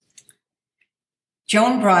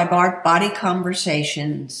Joan Breitbart, Body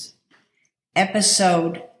Conversations,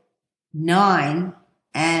 episode 9,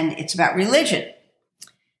 and it's about religion.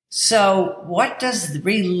 So what does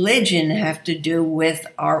religion have to do with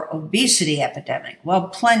our obesity epidemic? Well,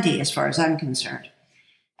 plenty as far as I'm concerned.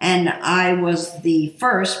 And I was the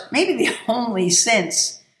first, maybe the only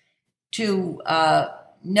since, to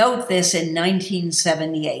note this in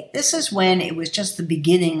 1978. This is when it was just the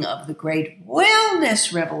beginning of the great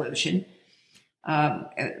wellness revolution.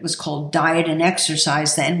 It was called diet and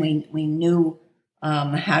exercise then. We knew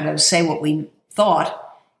how to say what we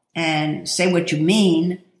thought and say what you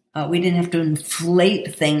mean. We didn't have to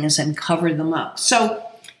inflate things and cover them up. So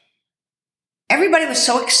everybody was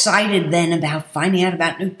so excited then about finding out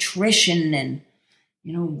about nutrition and,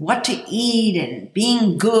 what to eat and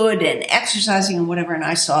being good and exercising and whatever. And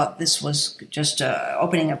I saw this was just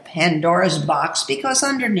opening a Pandora's box, because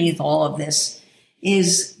underneath all of this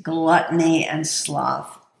is gluttony and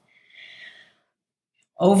sloth.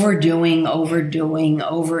 Overdoing, overeating,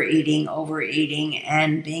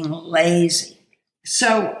 and being lazy.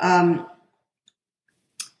 So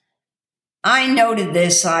I noted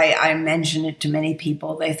this. I mentioned it to many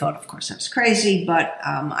people. They thought, of course, I was crazy, but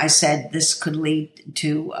I said this could lead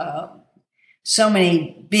to so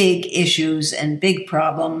many big issues and big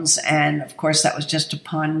problems. And of course, that was just a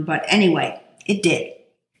pun. But anyway, it did.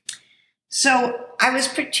 So I was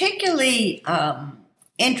particularly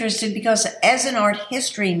interested because as an art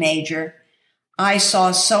history major, I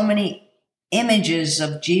saw so many images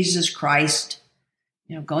of Jesus Christ,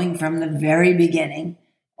 going from the very beginning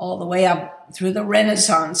all the way up through the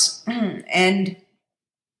Renaissance and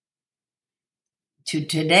to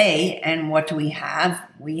today. And what do we have?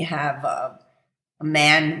 We have a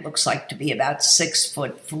man who looks like to be about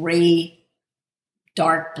 6'3",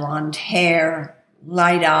 dark blonde hair,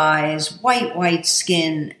 light eyes, white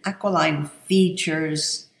skin, aquiline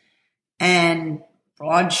features, and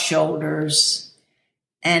broad shoulders.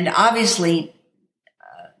 And obviously,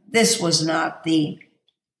 this was not the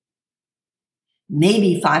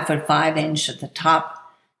maybe 5'5" at the top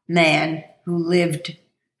man who lived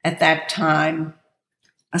at that time,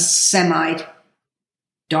 a Semite,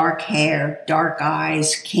 dark hair, dark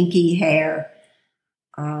eyes, kinky hair,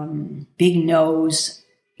 big nose.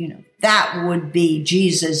 That would be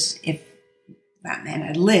Jesus if that man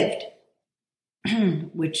had lived,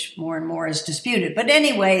 which more and more is disputed. But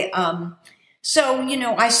anyway, so,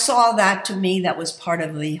 I saw that. To me, that was part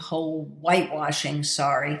of the whole whitewashing,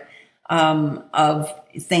 of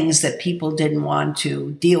things that people didn't want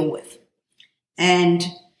to deal with. And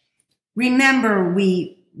remember,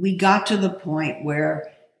 we got to the point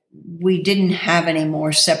where we didn't have any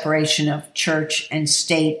more separation of church and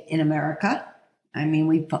state in America. I mean,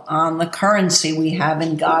 we put on the currency we have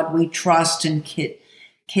in God we trust, and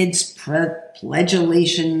kids pledge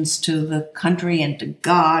allegiance to the country and to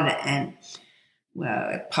God, and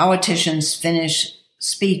politicians finish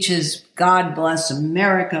speeches, God bless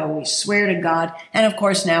America, we swear to God. And of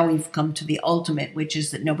course, now we've come to the ultimate, which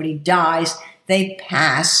is that nobody dies. They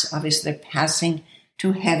pass. Obviously, they're passing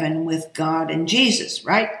to heaven with God and Jesus,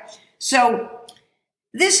 right? So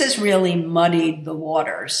this has really muddied the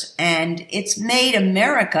waters, and it's made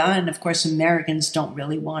America, and of course Americans don't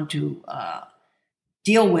really want to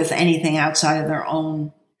deal with anything outside of their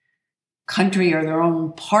own country or their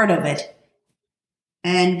own part of it.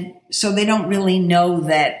 And so they don't really know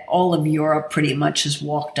that all of Europe pretty much has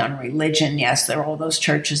walked on religion. Yes, there are all those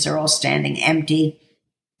churches, they're all standing empty.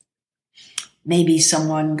 Maybe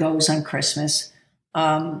someone goes on Christmas.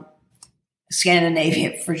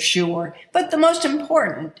 Scandinavia for sure. But the most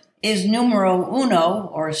important is numero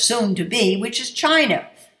uno, or soon to be, which is China,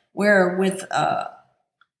 where with a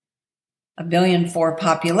 1.4 billion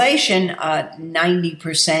population,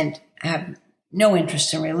 90% have no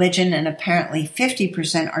interest in religion, and apparently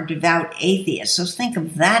 50% are devout atheists. So think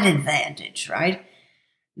of that advantage, right?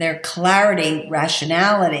 Their clarity,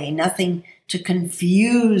 rationality, nothing to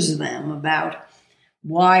confuse them about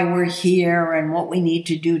why we're here and what we need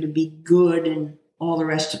to do to be good and all the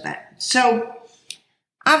rest of that. So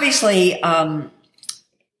obviously, I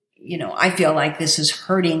feel like this is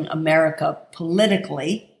hurting America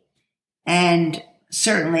politically, and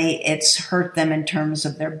certainly it's hurt them in terms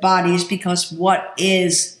of their bodies, because what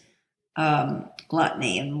is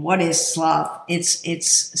gluttony and what is sloth?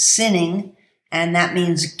 It's sinning, and that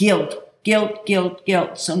means guilt.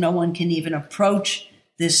 So no one can even approach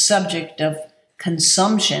this subject of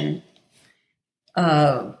consumption,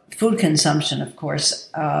 food consumption, of course,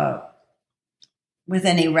 with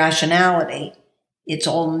any rationality. It's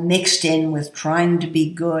all mixed in with trying to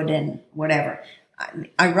be good and whatever.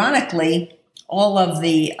 Ironically, all of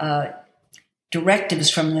the directives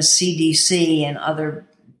from the CDC and other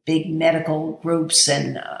big medical groups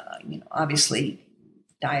and, obviously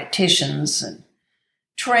dietitians and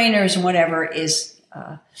trainers and whatever is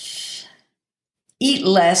eat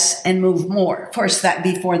less and move more. Of course, that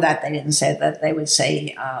before that, they didn't say that. They would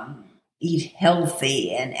say eat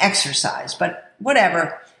healthy and exercise. But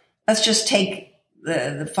whatever. Let's just take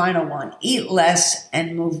the final one. Eat less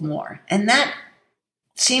and move more. And that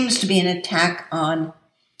seems to be an attack on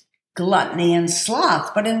gluttony and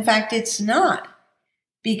sloth. But in fact, it's not.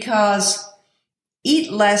 Because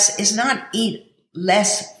eat less is not eat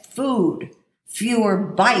less food, fewer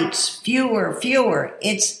bites, fewer.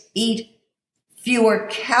 It's eat fewer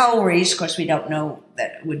calories. Of course, we don't know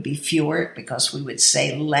that it would be fewer because we would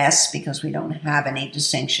say less because we don't have any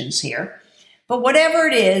distinctions here. But whatever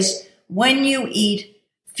it is, when you eat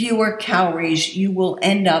fewer calories, you will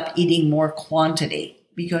end up eating more quantity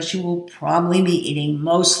because you will probably be eating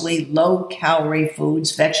mostly low-calorie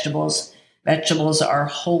foods, vegetables. Vegetables are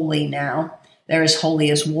holy now. They're as holy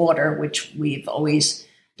as water, which we've always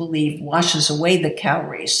believed washes away the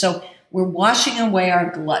calories. So we're washing away our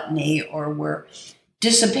gluttony, or we're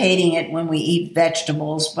dissipating it when we eat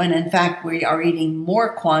vegetables, when in fact we are eating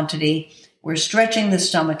more quantity. We're stretching the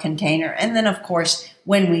stomach container. And then, of course,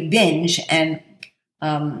 when we binge, and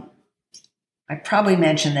I probably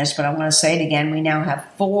mentioned this, but I want to say it again, we now have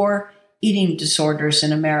 4 eating disorders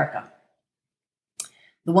in America.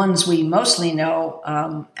 The ones we mostly know,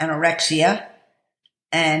 anorexia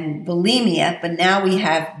and bulimia, but now we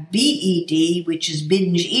have BED, which is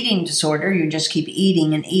binge eating disorder. You just keep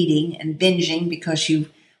eating and binging because you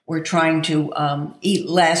were trying to eat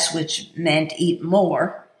less, which meant eat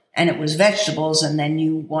more, and it was vegetables, and then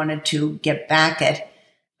you wanted to get back at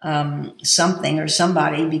something or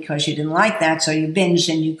somebody because you didn't like that, so you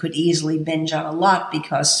binged, and you could easily binge on a lot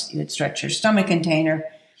because you would stretch your stomach container.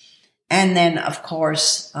 And then, of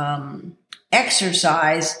course,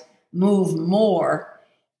 exercise, move more,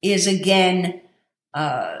 is again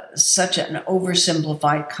such an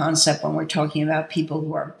oversimplified concept when we're talking about people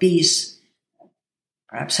who are obese,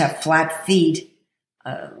 perhaps have flat feet,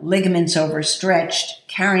 ligaments overstretched,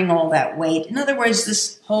 carrying all that weight. In other words,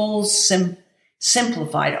 this whole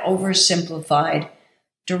simplified, oversimplified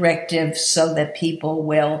directive so that people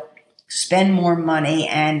will spend more money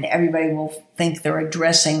and everybody will think they're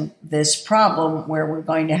addressing this problem where we're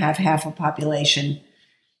going to have half a population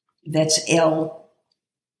that's ill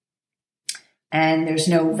and there's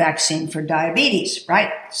no vaccine for diabetes,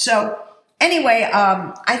 right? So anyway,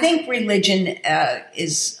 I think religion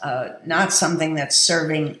is not something that's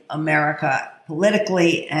serving America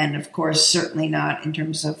politically, and of course, certainly not in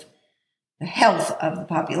terms of the health of the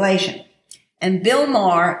population. And Bill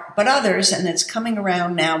Maher, but others, and it's coming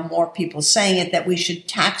around now, more people saying it, that we should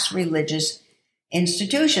tax religious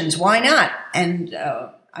institutions. Why not? And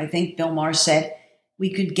I think Bill Maher said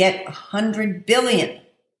we could get $100 billion.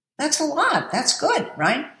 That's a lot. That's good,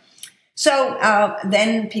 right? So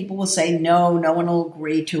then people will say, no one will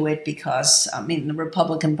agree to it because, the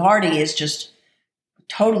Republican Party is just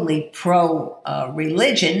totally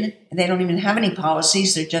pro-religion. They don't even have any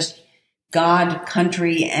policies. They're just God,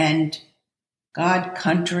 country, and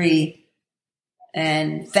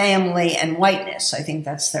family and whiteness. I think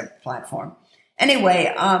that's their platform.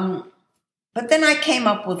 Anyway, but then I came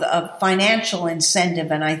up with a financial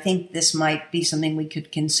incentive, and I think this might be something we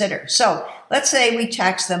could consider. So let's say we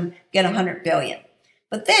tax them, get $100 billion.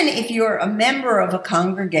 But then if you're a member of a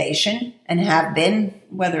congregation and have been,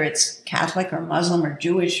 whether it's Catholic or Muslim or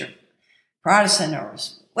Jewish or Protestant, or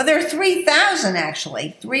well, there are 3,000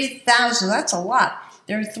 actually. 3,000, that's a lot.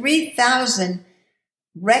 There are 3,000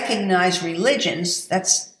 recognized religions.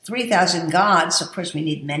 That's 3,000 gods. Of course, we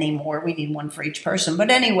need many more. We need one for each person. But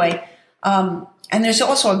anyway, and there's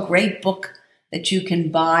also a great book that you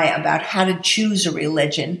can buy about how to choose a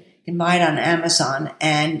religion. You can buy it on Amazon,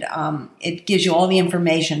 and it gives you all the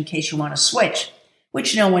information in case you want to switch,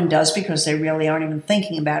 which no one does because they really aren't even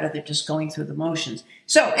thinking about it. They're just going through the motions.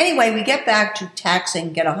 So anyway, we get back to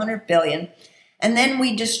taxing, get $100 billion, and then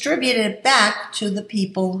we distribute it back to the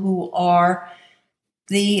people who are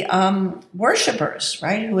the worshipers,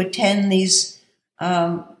 right, who attend these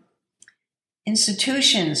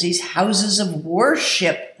institutions, these houses of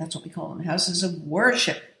worship. That's what we call them, houses of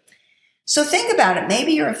worship. So think about it.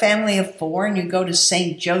 Maybe you're a family of 4 and you go to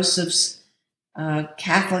St. Joseph's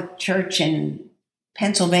Catholic Church in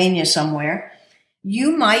Pennsylvania somewhere.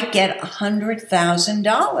 You might get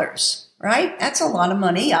 $100,000, right? That's a lot of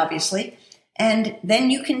money, obviously. And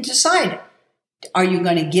then you can decide, are you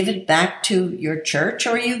going to give it back to your church,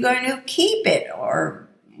 or are you going to keep it, or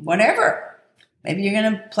whatever? Maybe you're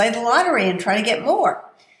going to play the lottery and try to get more.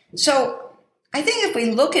 So I think if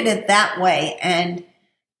we look at it that way and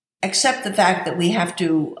accept the fact that we have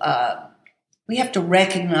to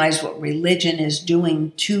recognize what religion is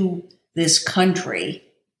doing to this country.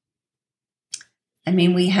 I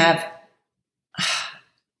mean, we have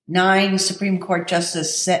 9 Supreme Court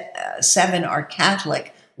justices, 7 are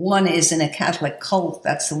Catholic. 1 is in a Catholic cult.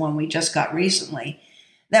 That's the one we just got recently.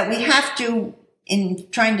 That we have to, in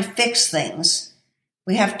trying to fix things,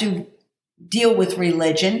 we have to deal with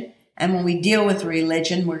religion. And when we deal with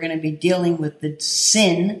religion, we're going to be dealing with the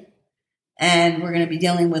sin, and we're going to be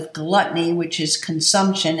dealing with gluttony, which is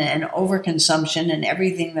consumption and overconsumption and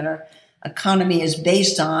everything that our economy is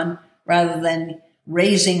based on, rather than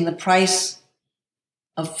raising the price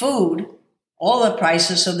of food, all the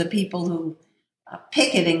prices, so the people who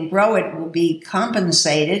pick it and grow it will be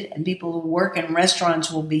compensated, and people who work in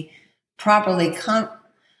restaurants will be properly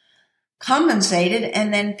compensated,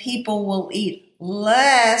 and then people will eat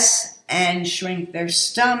less and shrink their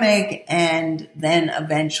stomach, and then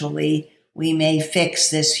eventually we may fix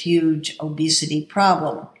this huge obesity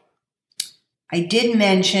problem. I did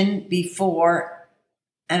mention before,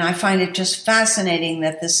 and I find it just fascinating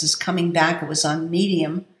that this is coming back. It was on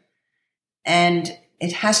Medium, and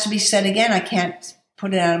it has to be said again. I can't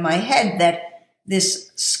put it out of my head that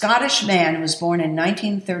this Scottish man who was born in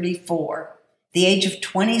 1934, the age of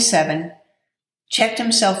 27, checked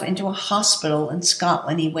himself into a hospital in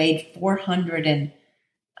Scotland. He weighed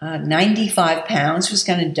 495 pounds, was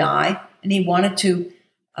going to die, and he wanted to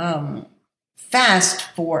fast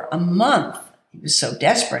for a month. He was so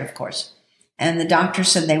desperate, of course. And the doctor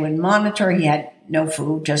said they would monitor. He had no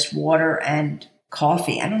food, just water and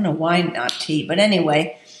coffee. I don't know why not tea, but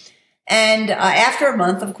anyway. And after a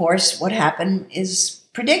month, of course, what happened is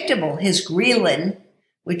predictable. His ghrelin,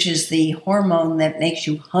 which is the hormone that makes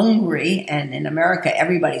you hungry, and in America,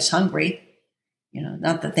 everybody's hungry. You know,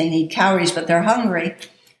 not that they need calories, but they're hungry,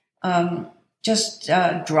 just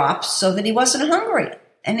drops so that he wasn't hungry.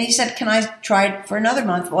 And he said, can I try it for another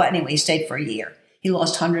month? Well, anyway, he stayed for a year. He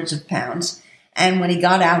lost hundreds of pounds. And when he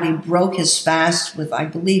got out, he broke his fast with, I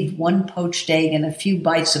believe, 1 poached egg and a few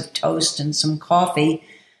bites of toast and some coffee,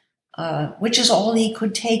 which is all he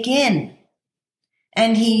could take in.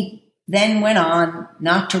 And he then went on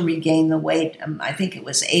not to regain the weight. I think it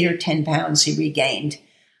was 8 or 10 pounds he regained.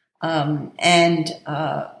 The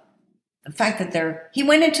fact that he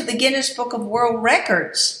went into the Guinness Book of World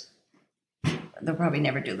Records. They'll probably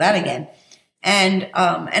never do that again. And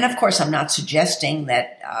of course, I'm not suggesting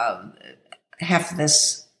that half of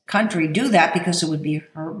this country do that, because it would be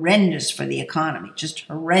horrendous for the economy, just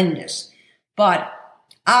horrendous. But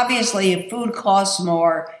obviously, if food costs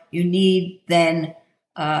more, you need then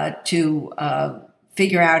to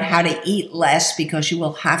figure out how to eat less, because you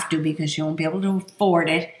will have to, because you won't be able to afford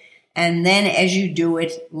it. And then as you do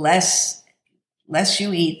it, less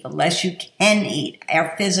you eat, the less you can eat,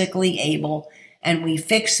 are physically able. And we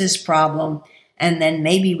fix this problem. And then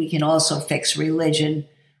maybe we can also fix religion,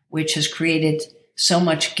 which has created so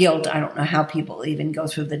much guilt. I don't know how people even go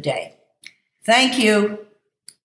through the day. Thank you.